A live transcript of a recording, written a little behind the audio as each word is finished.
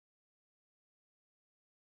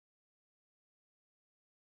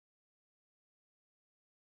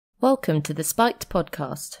Welcome to the Spiked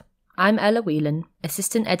podcast. I'm Ella Whelan,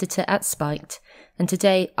 assistant editor at Spiked, and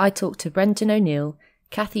today I talk to Brendan O'Neill,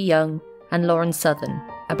 Cathy Young, and Lauren Southern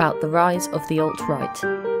about the rise of the alt-right.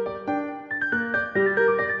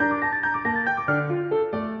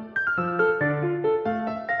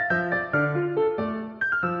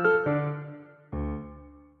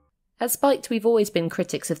 At Spiked, we've always been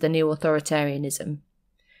critics of the new authoritarianism.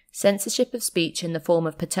 Censorship of speech in the form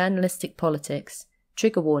of paternalistic politics,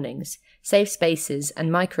 trigger warnings, safe spaces, and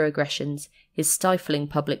microaggressions is stifling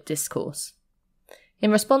public discourse.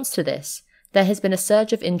 In response to this, there has been a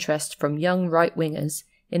surge of interest from young right-wingers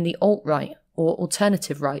in the alt-right or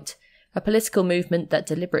alternative right, a political movement that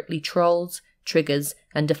deliberately trolls, triggers,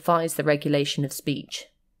 and defies the regulation of speech.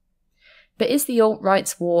 But is the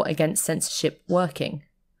alt-right's war against censorship working?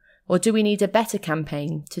 Or do we need a better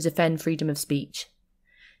campaign to defend freedom of speech?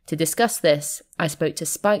 To discuss this, I spoke to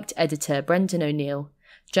Spiked editor Brendan O'Neill,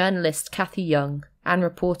 journalist Cathy Young, and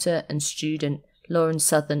reporter and student Lauren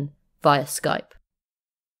Southern via Skype.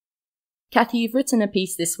 Cathy, you've written a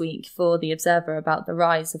piece this week for The Observer about the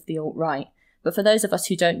rise of the alt-right, but for those of us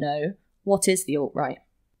who don't know, what is the alt-right?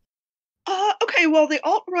 Well, the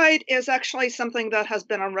alt-right is actually something that has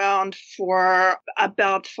been around for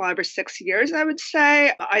about 5 or 6 years, I would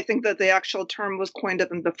say. I think that the actual term was coined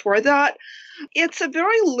even before that. It's a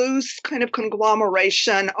very loose kind of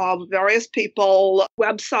conglomeration of various people,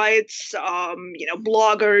 websites,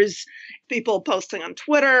 bloggers, people posting on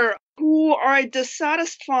Twitter, who are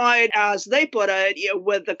dissatisfied, as they put it,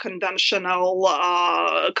 with the conventional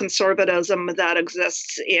conservatism that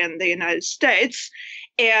exists in the United States,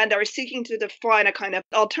 and are seeking to define a kind of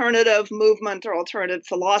alternative movement or alternative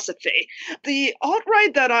philosophy. The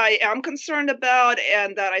alt-right that I am concerned about,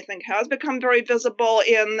 and that I think has become very visible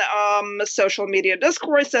in social media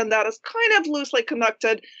discourse, and that is kind of loosely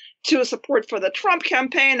connected to support for the Trump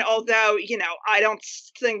campaign, although, I don't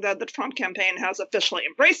think that the Trump campaign has officially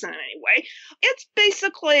embraced it in any way. It's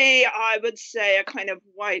basically, I would say, a kind of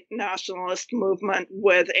white nationalist movement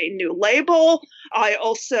with a new label. I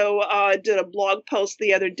also did a blog post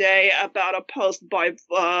the other day about a post by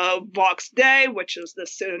Vox Day, which is the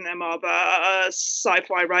pseudonym of a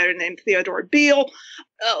sci-fi writer named Theodore Beale,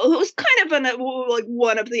 who's kind of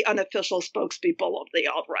one of the unofficial spokespeople of the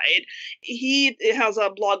alt-right. He has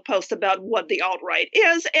a blog post about what the alt-right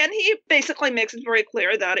is, and he basically makes it very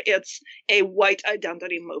clear that it's a white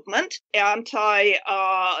identity movement,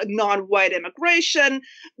 non-white immigration,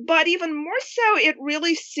 but even more so, it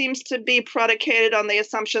really seems to be predicated on the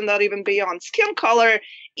assumption that even beyond skin color,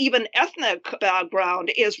 even ethnic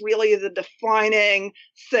background is really the defining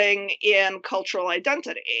thing in cultural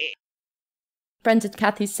identity. Brendan,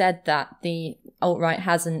 Cathy said that the alt-right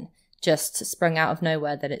hasn't just sprung out of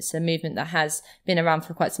nowhere, that it's a movement that has been around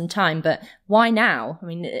for quite some time. But why now? I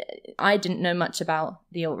mean, I didn't know much about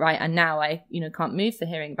the alt-right, and now I, can't move for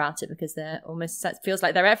hearing about it because they're almost, it feels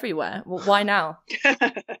like they're everywhere. Well, why now?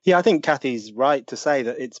 Yeah, I think Cathy's right to say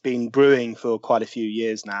that it's been brewing for quite a few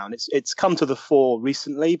years now, and it's come to the fore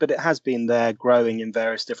recently, but it has been there growing in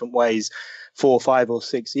various different ways for 5 or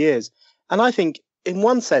 6 years. And I think in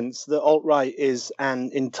one sense, the alt-right is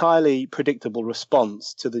an entirely predictable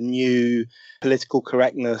response to the new political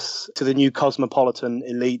correctness, to the new cosmopolitan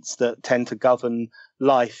elites that tend to govern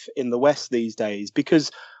life in the West these days.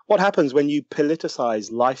 Because what happens when you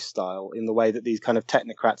politicize lifestyle in the way that these kind of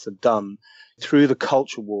technocrats have done through the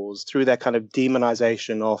culture wars, through their kind of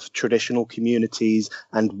demonization of traditional communities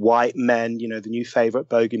and white men, the new favorite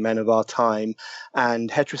bogeymen of our time,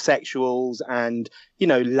 and heterosexuals and,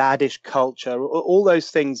 laddish culture, all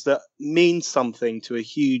those things that mean something to a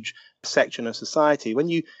huge section of society. When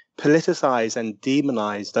you politicize and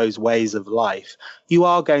demonize those ways of life, you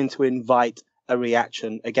are going to invite a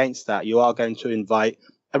reaction against that. You are going to invite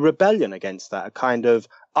a rebellion against that, a kind of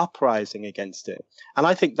uprising against it. And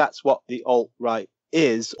I think that's what the alt-right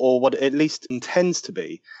is, or what it at least intends to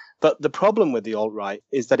be. But the problem with the alt-right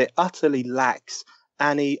is that it utterly lacks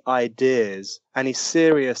any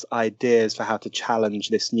serious ideas for how to challenge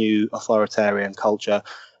this new authoritarian culture.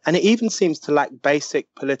 And it even seems to lack basic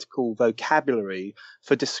political vocabulary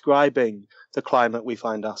for describing the climate we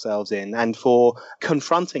find ourselves in and for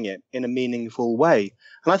confronting it in a meaningful way.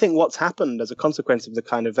 And I think what's happened as a consequence of the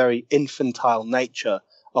kind of very infantile nature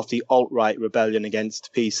of the alt-right rebellion against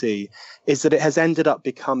PC is that it has ended up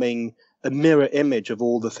becoming a mirror image of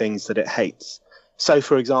all the things that it hates. So,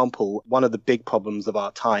 for example, one of the big problems of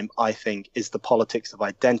our time, I think, is the politics of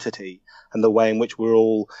identity and the way in which we're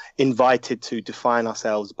all invited to define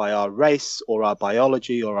ourselves by our race or our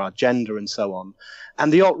biology or our gender and so on.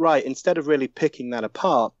 And the alt-right, instead of really picking that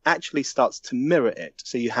apart, actually starts to mirror it.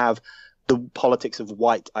 So you have the politics of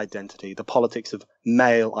white identity, the politics of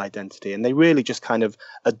male identity, and they really just kind of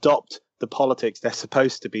adopt the politics they're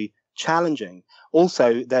supposed to be challenging.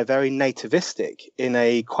 Also, they're very nativistic in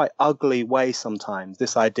a quite ugly way sometimes.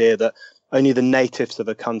 This idea that only the natives of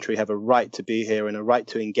a country have a right to be here and a right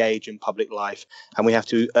to engage in public life, and we have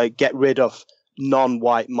to get rid of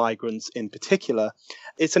non-white migrants in particular.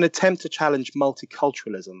 It's an attempt to challenge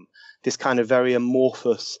multiculturalism, this kind of very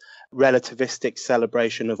amorphous, relativistic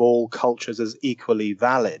celebration of all cultures as equally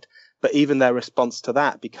valid. But even their response to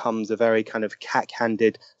that becomes a very kind of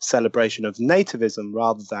cack-handed celebration of nativism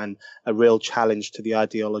rather than a real challenge to the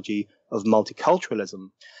ideology of multiculturalism.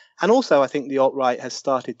 And also, I think the alt-right has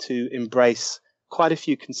started to embrace quite a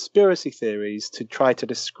few conspiracy theories to try to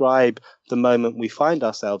describe the moment we find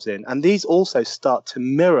ourselves in. And these also start to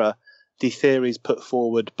mirror the theories put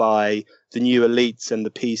forward by the new elites and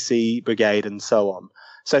the PC brigade and so on.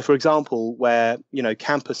 So, for example, where,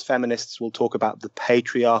 campus feminists will talk about the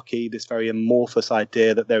patriarchy, this very amorphous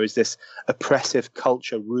idea that there is this oppressive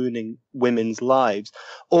culture ruining women's lives,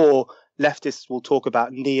 or leftists will talk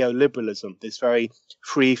about neoliberalism, this very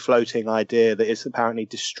free-floating idea that is apparently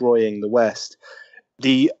destroying the West.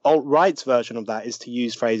 The alt-right's version of that is to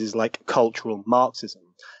use phrases like cultural Marxism.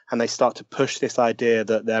 And they start to push this idea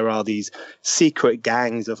that there are these secret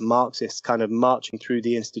gangs of Marxists kind of marching through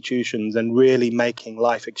the institutions and really making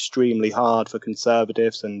life extremely hard for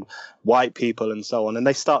conservatives and white people and so on. And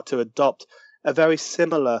they start to adopt a very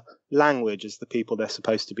similar language as the people they're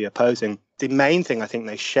supposed to be opposing. The main thing I think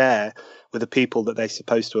they share with the people that they're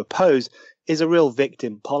supposed to oppose is a real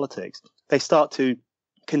victim politics. They start to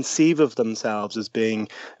conceive of themselves as being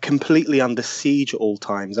completely under siege at all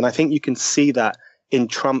times. And I think you can see that in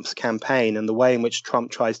Trump's campaign and the way in which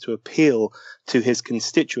Trump tries to appeal to his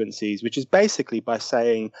constituencies, which is basically by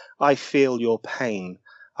saying, I feel your pain.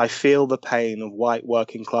 I feel the pain of white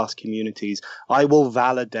working class communities. I will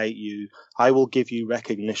validate you. I will give you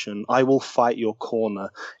recognition. I will fight your corner.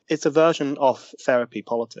 It's a version of therapy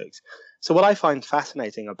politics. So what I find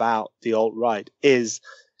fascinating about the alt-right is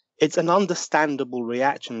it's an understandable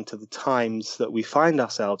reaction to the times that we find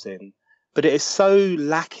ourselves in. But it is so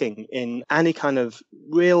lacking in any kind of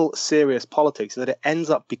real serious politics that it ends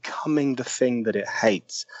up becoming the thing that it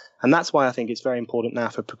hates. And that's why I think it's very important now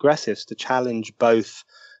for progressives to challenge both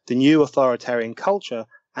the new authoritarian culture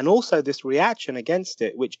and also this reaction against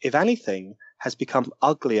it, which, if anything, has become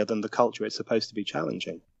uglier than the culture it's supposed to be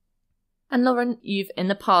challenging. And Lauren, you've in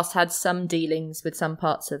the past had some dealings with some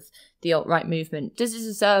parts of the alt-right movement. Does it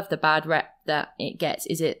deserve the bad rep that it gets?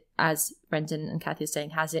 Is it, as Brendan and Cathy are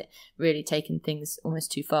saying, has it really taken things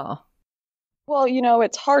almost too far? Well,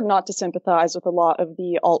 it's hard not to sympathize with a lot of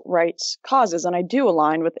the alt-right causes, and I do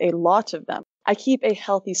align with a lot of them. I keep a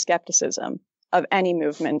healthy skepticism of any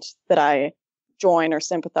movement that I join or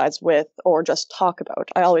sympathize with or just talk about.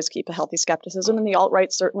 I always keep a healthy skepticism, and the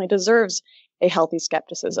alt-right certainly deserves a healthy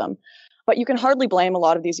skepticism. But you can hardly blame a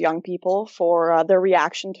lot of these young people for their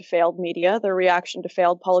reaction to failed media, their reaction to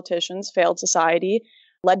failed politicians, failed society,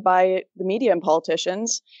 led by the media and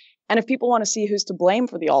politicians. And if people want to see who's to blame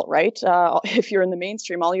for the alt-right, if you're in the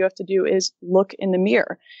mainstream, all you have to do is look in the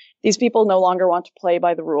mirror. These people no longer want to play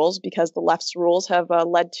by the rules because the left's rules have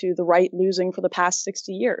led to the right losing for the past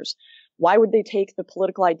 60 years. Why would they take the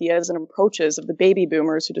political ideas and approaches of the baby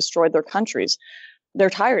boomers who destroyed their countries?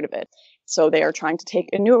 They're tired of it. So they are trying to take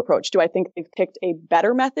a new approach. Do I think they've picked a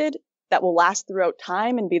better method that will last throughout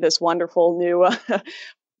time and be this wonderful new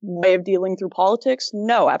way of dealing through politics?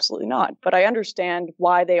 No, absolutely not. But I understand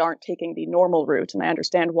why they aren't taking the normal route, and I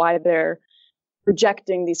understand why they're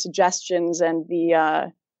rejecting the suggestions and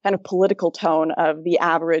the kind of political tone of the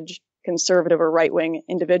average conservative or right-wing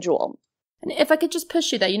individual. And if I could just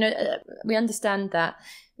push you there, we understand that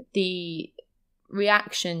the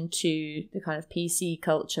reaction to the kind of PC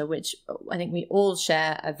culture, which I think we all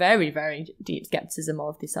share a very, very deep skepticism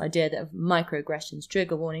of, this idea that of microaggressions,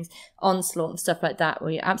 trigger warnings, onslaught and stuff like that,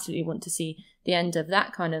 we absolutely want to see the end of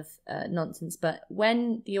that kind of nonsense. But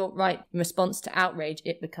when the alt-right response to outrage,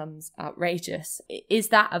 it becomes outrageous. Is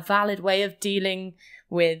that a valid way of dealing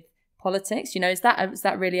with politics? Is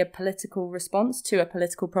that really a political response to a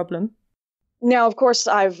political problem? Now, of course,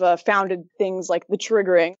 I've founded things like the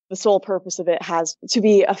triggering. The sole purpose of it has to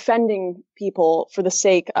be offending people for the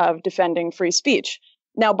sake of defending free speech.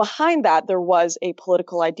 Now, behind that, there was a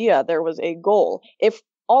political idea. There was a goal. If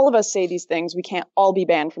all of us say these things, we can't all be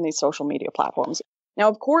banned from these social media platforms. Now,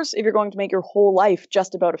 of course, if you're going to make your whole life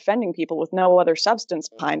just about offending people with no other substance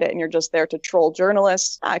behind it, and you're just there to troll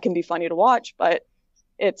journalists, it can be funny to watch, but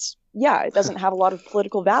it's yeah, it doesn't have a lot of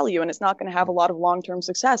political value and it's not going to have a lot of long-term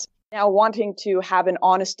success. Now, wanting to have an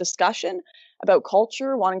honest discussion about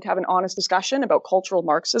culture, wanting to have an honest discussion about cultural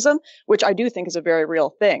Marxism, which I do think is a very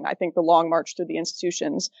real thing. I think the long march through the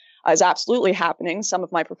institutions is absolutely happening. Some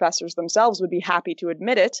of my professors themselves would be happy to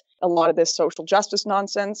admit it. A lot of this social justice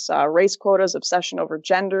nonsense, race quotas, obsession over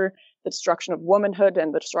gender, the destruction of womanhood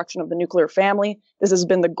and the destruction of the nuclear family. This has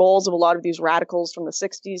been the goals of a lot of these radicals from the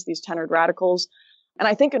 60s, these tenured radicals. And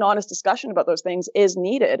I think an honest discussion about those things is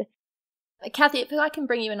needed. Cathy, if I can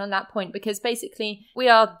bring you in on that point, because basically we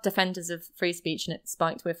are defenders of free speech, and it's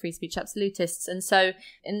spiked we're free speech absolutists. And so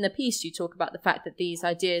in the piece, you talk about the fact that these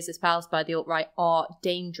ideas espoused by the alt-right are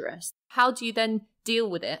dangerous. How do you then deal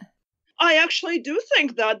with it? I actually do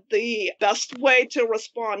think that the best way to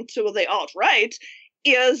respond to the alt-right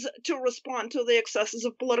is to respond to the excesses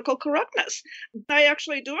of political correctness. I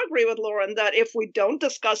actually do agree with Lauren that if we don't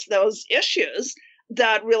discuss those issues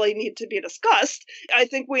that really need to be discussed, I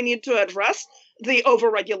think we need to address the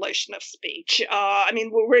overregulation of speech.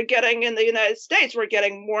 We're getting in the United States, we're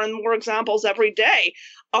getting more and more examples every day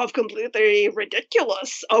of completely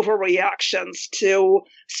ridiculous overreactions to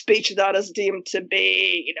speech that is deemed to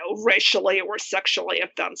be, racially or sexually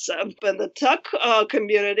offensive. In the tech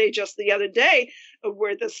community just the other day,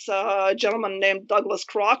 where this gentleman named Douglas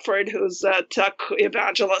Crockford, who's a tech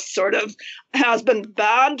evangelist, sort of has been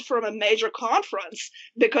banned from a major conference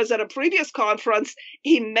because at a previous conference,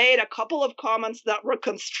 he made a couple of comments that were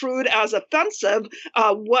construed as offensive,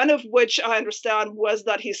 one of which I understand was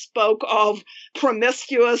that he spoke of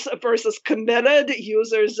promiscuous versus committed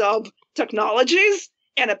users of technologies.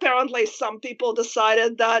 And apparently some people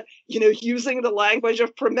decided that, using the language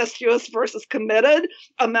of promiscuous versus committed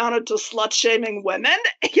amounted to slut-shaming women.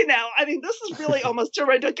 This is really almost too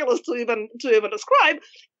ridiculous to even describe.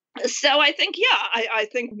 So I think, I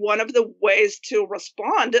think one of the ways to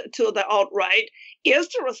respond to the alt-right is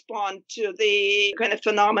to respond to the kind of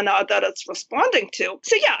phenomena that it's responding to.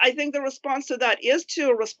 So I think the response to that is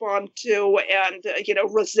to respond to and,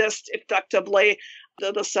 resist effectively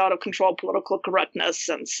the out of control political correctness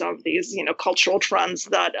and some of these, cultural trends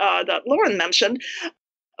that Lauren mentioned.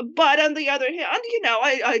 But on the other hand,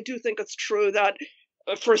 I do think it's true that,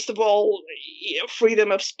 first of all,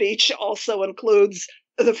 freedom of speech also includes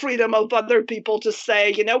the freedom of other people to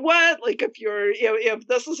say, like if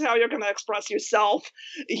this is how you're going to express yourself,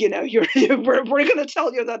 we're going to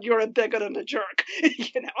tell you that you're a bigot and a jerk.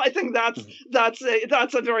 I think that's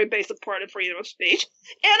a very basic part of freedom of speech.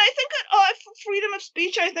 And I think freedom of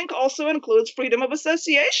speech, I think, also includes freedom of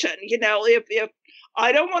association. If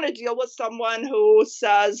I don't want to deal with someone who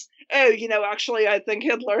says, oh, actually, I think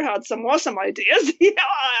Hitler had some awesome ideas.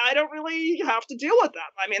 I don't really have to deal with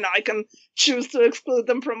that. I can choose to exclude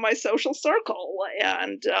them from my social circle.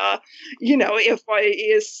 And, so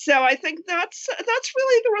I think that's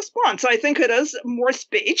really the response. I think it is more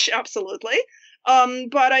speech, absolutely.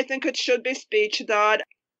 But I think it should be speech that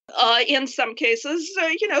in some cases,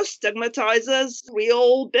 stigmatizes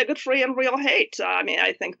real bigotry and real hate.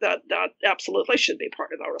 I think that absolutely should be part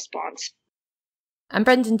of our response. And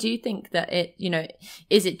Brendan, do you think that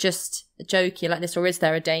is it just jokey like this, or is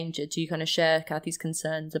there a danger? Do you kind of share Cathy's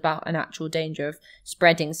concerns about an actual danger of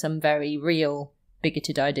spreading some very real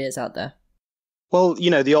bigoted ideas out there? Well,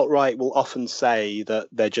 the alt-right will often say that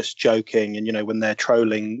they're just joking. And, when they're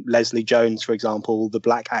trolling Leslie Jones, for example, the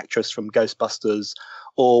black actress from Ghostbusters,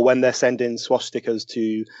 or when they're sending swastikas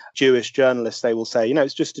to Jewish journalists, they will say,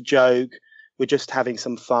 it's just a joke. We're just having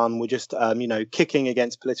some fun. We're just, kicking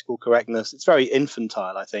against political correctness. It's very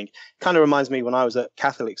infantile, I think. Kind of reminds me when I was at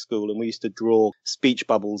Catholic school and we used to draw speech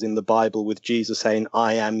bubbles in the Bible with Jesus saying,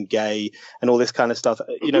 I am gay and all this kind of stuff.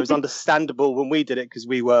 It was understandable when we did it because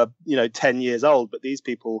we were, 10 years old, but these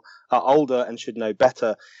people are older and should know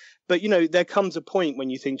better. But, there comes a point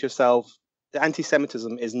when you think to yourself, the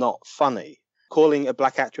anti-Semitism is not funny. Calling a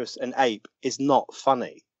black actress an ape is not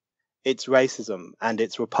funny. It's racism and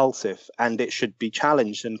it's repulsive and it should be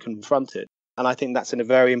challenged and confronted. And I think that's a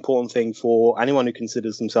very important thing for anyone who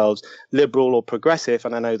considers themselves liberal or progressive.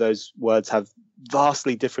 And I know those words have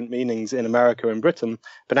vastly different meanings in America and Britain,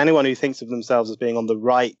 but anyone who thinks of themselves as being on the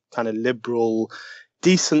right kind of liberal,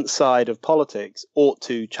 decent side of politics ought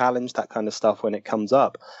to challenge that kind of stuff when it comes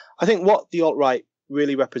up. I think what the alt-right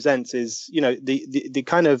really represents is, the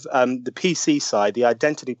kind of the PC side, the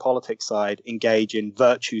identity politics side, engage in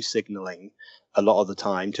virtue signaling a lot of the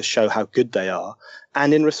time to show how good they are.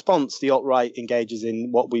 And in response, the alt-right engages in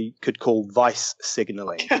what we could call vice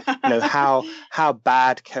signaling. How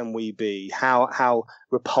bad can we be? How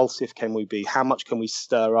repulsive can we be? How much can we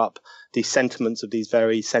stir up the sentiments of these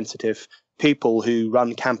very sensitive people who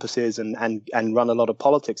run campuses and run a lot of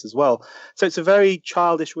politics as well. So it's a very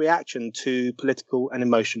childish reaction to political and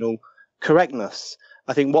emotional correctness.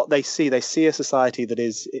 I think what they see a society that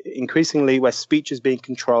is increasingly where speech is being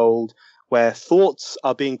controlled, where thoughts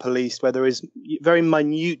are being policed, where there is very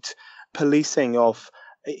minute policing of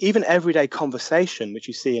even everyday conversation, which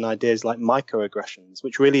you see in ideas like microaggressions,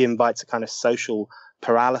 which really invites a kind of social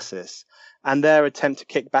paralysis. And their attempt to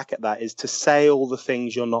kick back at that is to say all the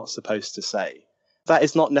things you're not supposed to say. That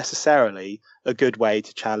is not necessarily a good way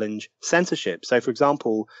to challenge censorship. So, for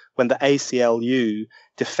example, when the ACLU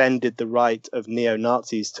defended the right of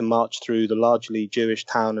neo-Nazis to march through the largely Jewish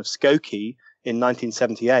town of Skokie in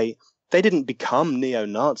 1978, they didn't become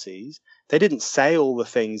neo-Nazis. They didn't say all the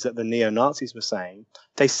things that the neo-Nazis were saying.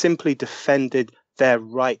 They simply defended their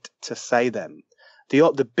right to say them.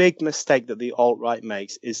 The big mistake that the alt-right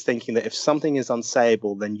makes is thinking that if something is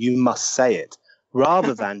unsayable, then you must say it,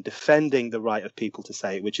 rather than defending the right of people to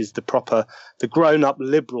say it, which is the grown-up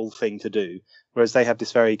liberal thing to do, whereas they have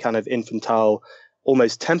this very kind of infantile,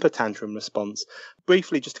 almost temper tantrum response.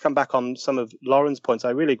 Briefly, just to come back on some of Lauren's points,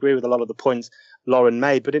 I really agree with a lot of the points Lauren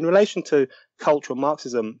made, but in relation to cultural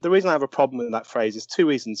Marxism, the reason I have a problem with that phrase is two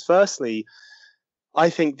reasons. Firstly, I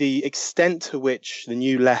think the extent to which the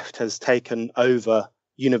new left has taken over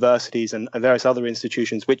universities and various other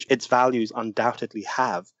institutions, which its values undoubtedly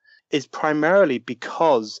have, is primarily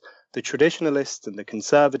because the traditionalists and the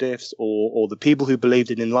conservatives or the people who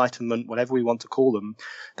believed in enlightenment, whatever we want to call them,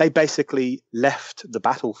 they basically left the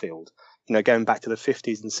battlefield. Going back to the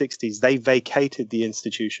 50s and 60s, they vacated the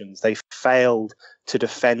institutions. They failed to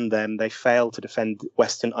defend them. They failed to defend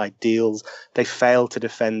Western ideals. They failed to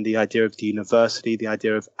defend the idea of the university, the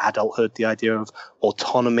idea of adulthood, the idea of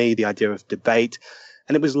autonomy, the idea of debate.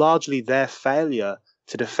 And it was largely their failure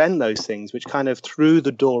to defend those things which kind of threw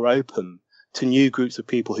the door open to new groups of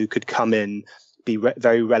people who could come in, be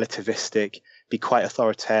very relativistic, be quite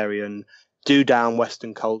authoritarian, do down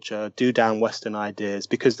Western culture, do down Western ideas,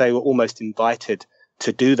 because they were almost invited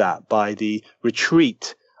to do that by the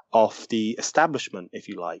retreat of the establishment, if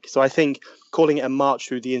you like. So I think calling it a march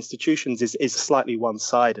through the institutions is slightly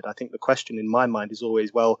one-sided. I think the question in my mind is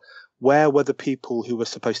always, well, where were the people who were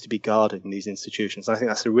supposed to be guarding these institutions? And I think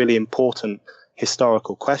that's a really important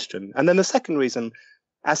historical question. And then the second reason,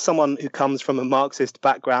 as someone who comes from a Marxist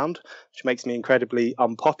background, which makes me incredibly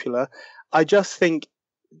unpopular, I just think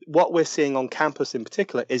what we're seeing on campus in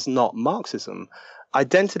particular is not Marxism.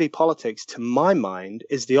 Identity politics, to my mind,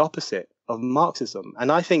 is the opposite of Marxism.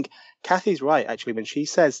 And I think Cathy's right, actually, when she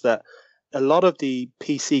says that a lot of the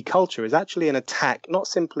PC culture is actually an attack, not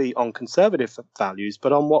simply on conservative values,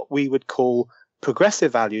 but on what we would call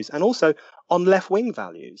progressive values and also on left-wing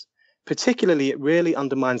values. Particularly, it really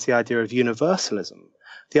undermines the idea of universalism,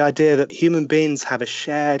 the idea that human beings have a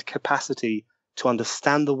shared capacity to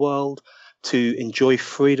understand the world, to enjoy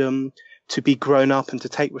freedom, to be grown up and to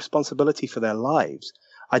take responsibility for their lives.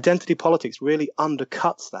 Identity politics really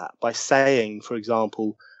undercuts that by saying, for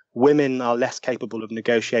example, women are less capable of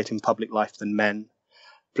negotiating public life than men.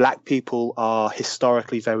 Black people are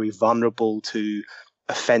historically very vulnerable to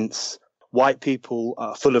offense. White people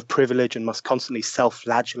are full of privilege and must constantly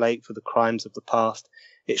self-flagellate for the crimes of the past.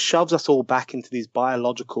 It shoves us all back into these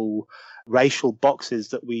biological racial boxes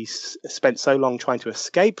that we spent so long trying to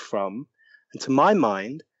escape from. And to my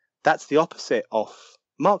mind, that's the opposite of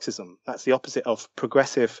Marxism. That's the opposite of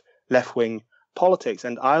progressive left-wing politics.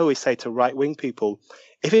 And I always say to right-wing people,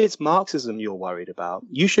 if it's Marxism you're worried about,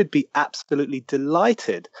 you should be absolutely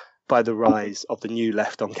delighted by the rise of the new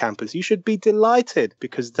left on campus. You should be delighted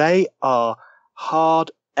because they are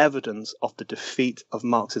hard evidence of the defeat of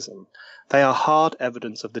Marxism. They are hard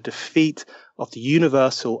evidence of the defeat of the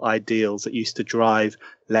universal ideals that used to drive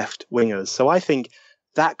left-wingers. So I think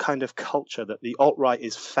that kind of culture that the alt-right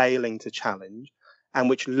is failing to challenge and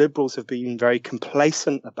which liberals have been very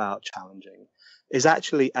complacent about challenging is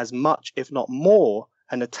actually as much, if not more,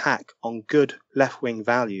 an attack on good left-wing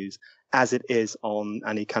values as it is on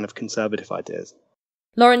any kind of conservative ideas.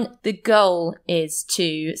 Lauren, the goal is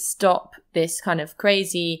to stop this kind of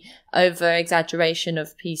crazy over-exaggeration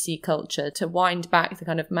of PC culture, to wind back the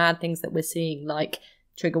kind of mad things that we're seeing, like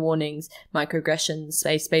trigger warnings, microaggressions,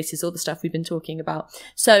 safe spaces, all the stuff we've been talking about.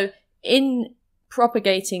 So in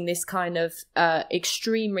propagating this kind of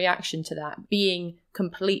extreme reaction to that, being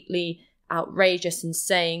completely outrageous and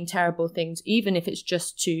saying terrible things, even if it's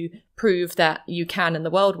just to prove that you can and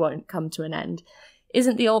the world won't come to an end,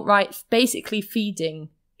 isn't the alt-right basically feeding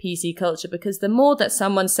PC culture? Because the more that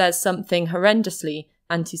someone says something horrendously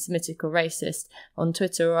anti-Semitic or racist on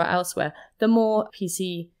Twitter or elsewhere, the more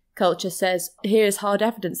PC culture says, here's hard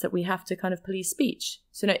evidence that we have to kind of police speech.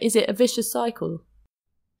 So no, is it a vicious cycle?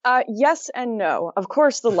 Yes and no. Of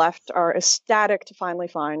course, the left are ecstatic to finally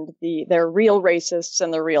find they're real racists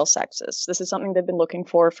and they're real sexists. This is something they've been looking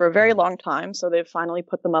for a very long time. So they've finally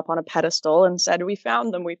put them up on a pedestal and said, we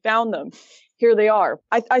found them. Here they are.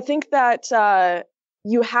 I think that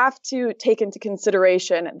you have to take into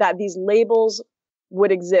consideration that these labels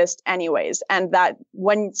would exist anyways. And that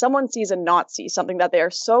when someone sees a Nazi, something that they are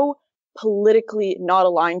so politically not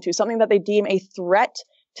aligned to, something that they deem a threat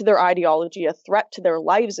to their ideology, a threat to their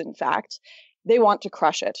lives, in fact, they want to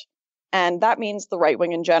crush it. And that means the right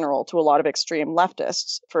wing in general to a lot of extreme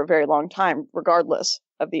leftists for a very long time, regardless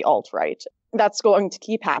of the alt-right. That's going to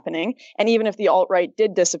keep happening. And even if the alt-right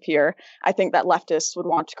did disappear, I think that leftists would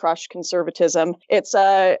want to crush conservatism. It's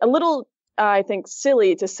a little, I think,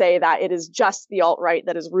 silly to say that it is just the alt-right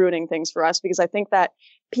that is ruining things for us, because I think that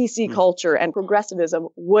PC culture and progressivism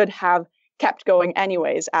would have kept going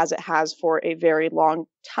anyways, as it has for a very long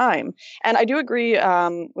time. And I do agree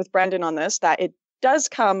with Brendan on this, that it does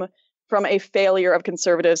come from a failure of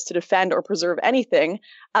conservatives to defend or preserve anything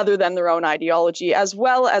other than their own ideology, as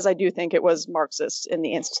well as I do think it was Marxist in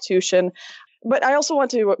the institution. But I also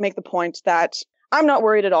want to make the point that I'm not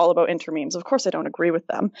worried at all about intermemes. Of course, I don't agree with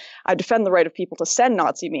them. I defend the right of people to send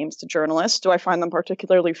Nazi memes to journalists. Do I find them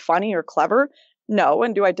particularly funny or clever? No.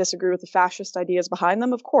 And do I disagree with the fascist ideas behind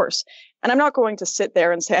them? Of course. And I'm not going to sit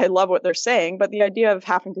there and say I love what they're saying, but the idea of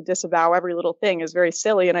having to disavow every little thing is very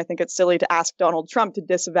silly. And I think it's silly to ask Donald Trump to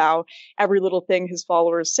disavow every little thing his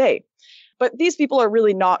followers say. But these people are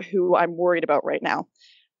really not who I'm worried about right now.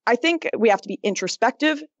 I think we have to be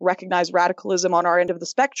introspective, recognize radicalism on our end of the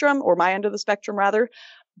spectrum, or my end of the spectrum rather,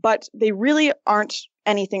 but they really aren't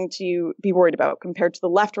anything to be worried about compared to the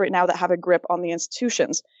left right now that have a grip on the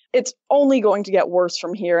institutions. It's only going to get worse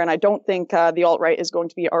from here, and I don't think the alt-right is going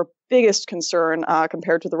to be our biggest concern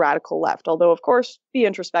compared to the radical left, although, of course, be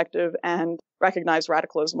introspective and recognize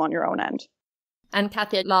radicalism on your own end. And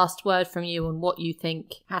Cathy, last word from you on what you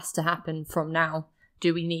think has to happen from now.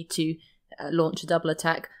 Do we need to launch a double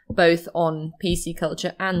attack both on PC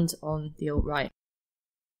culture and on the alt-right?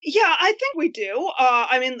 Yeah, I think we do.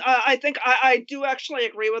 I think I do actually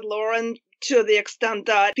agree with Lauren to the extent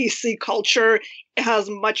that PC culture has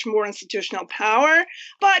much more institutional power.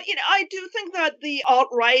 But, I do think that the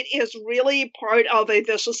alt-right is really part of a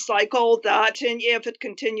vicious cycle that, if it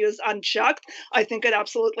continues unchecked, I think it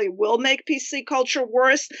absolutely will make PC culture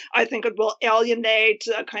worse. I think it will alienate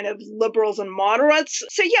kind of liberals and moderates.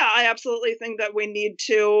 So, yeah, I absolutely think that we need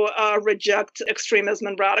to reject extremism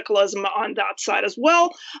and radicalism on that side as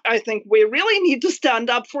well. I think we really need to stand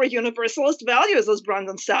up for universalist values, as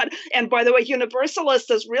Brendan said. And by the way,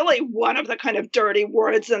 universalist is really one of the kind of dirty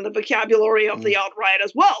words in the vocabulary of the alt-right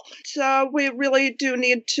as well. So we really do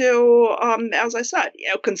need to, as I said,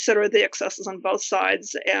 consider the excesses on both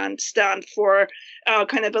sides and stand for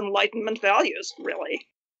kind of Enlightenment values, really.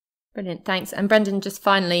 Brilliant, thanks. And Brendan, just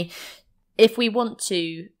finally, if we want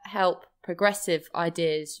to help progressive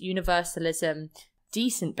ideas, universalism,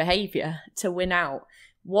 decent behaviour to win out,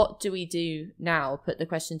 what do we do now? I'll put the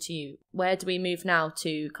question to you. Where do we move now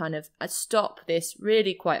to kind of stop this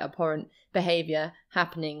really quite abhorrent behaviour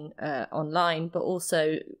happening online, but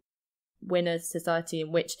also win a society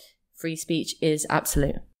in which free speech is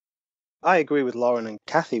absolute? I agree with Lauren and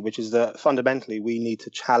Cathy, which is that fundamentally we need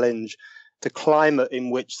to challenge the climate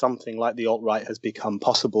in which something like the alt-right has become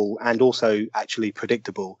possible and also actually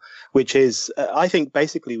predictable, which is, I think,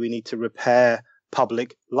 basically we need to repair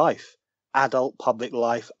public life. Adult public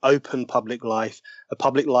life, open public life, a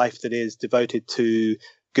public life that is devoted to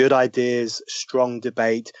good ideas, strong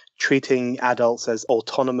debate, treating adults as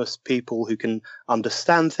autonomous people who can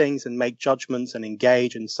understand things and make judgments and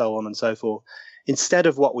engage and so on and so forth. Instead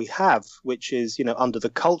of what we have, which is, under the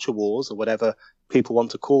culture wars or whatever people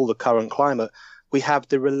want to call the current climate, we have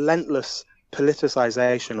the relentless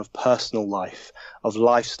politicization of personal life, of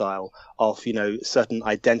lifestyle, of, certain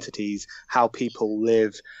identities, how people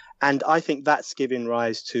live. And I think that's given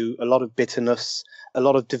rise to a lot of bitterness, a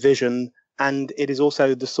lot of division, and it is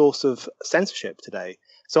also the source of censorship today.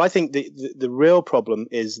 So I think the real problem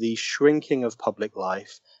is the shrinking of public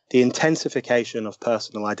life, the intensification of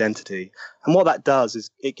personal identity. And what that does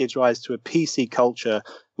is it gives rise to a PC culture,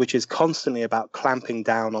 which is constantly about clamping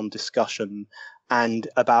down on discussion and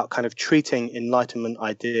about kind of treating Enlightenment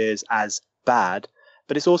ideas as bad.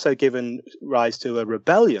 But it's also given rise to a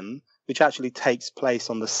rebellion which actually takes place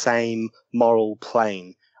on the same moral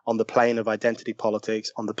plane on the plane of identity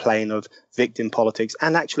politics, on the plane of victim politics,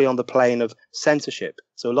 and actually on the plane of censorship.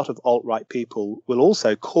 So a lot of alt-right people will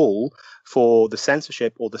also call for the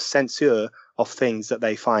censorship or the censure of things that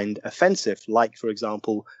they find offensive, like, for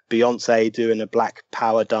example, Beyonce doing a Black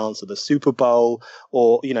Power dance at the Super Bowl,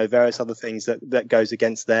 or, various other things that goes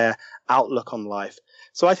against their outlook on life.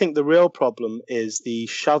 So I think the real problem is the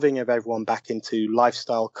shoving of everyone back into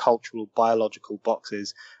lifestyle, cultural, biological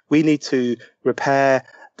boxes. We need to repair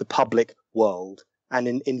the public world and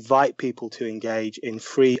invite people to engage in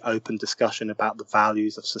free, open discussion about the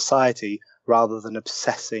values of society, rather than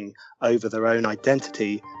obsessing over their own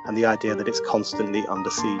identity and the idea that it's constantly under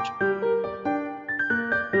siege.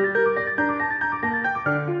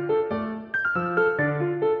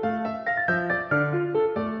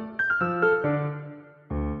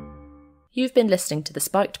 You've been listening to the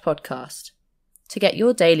Spiked podcast. To get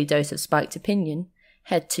your daily dose of spiked opinion,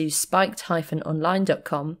 head to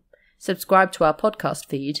spiked-online.com, subscribe to our podcast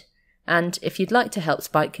feed, and if you'd like to help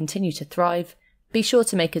Spike continue to thrive, be sure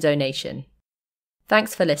to make a donation.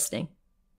 Thanks for listening.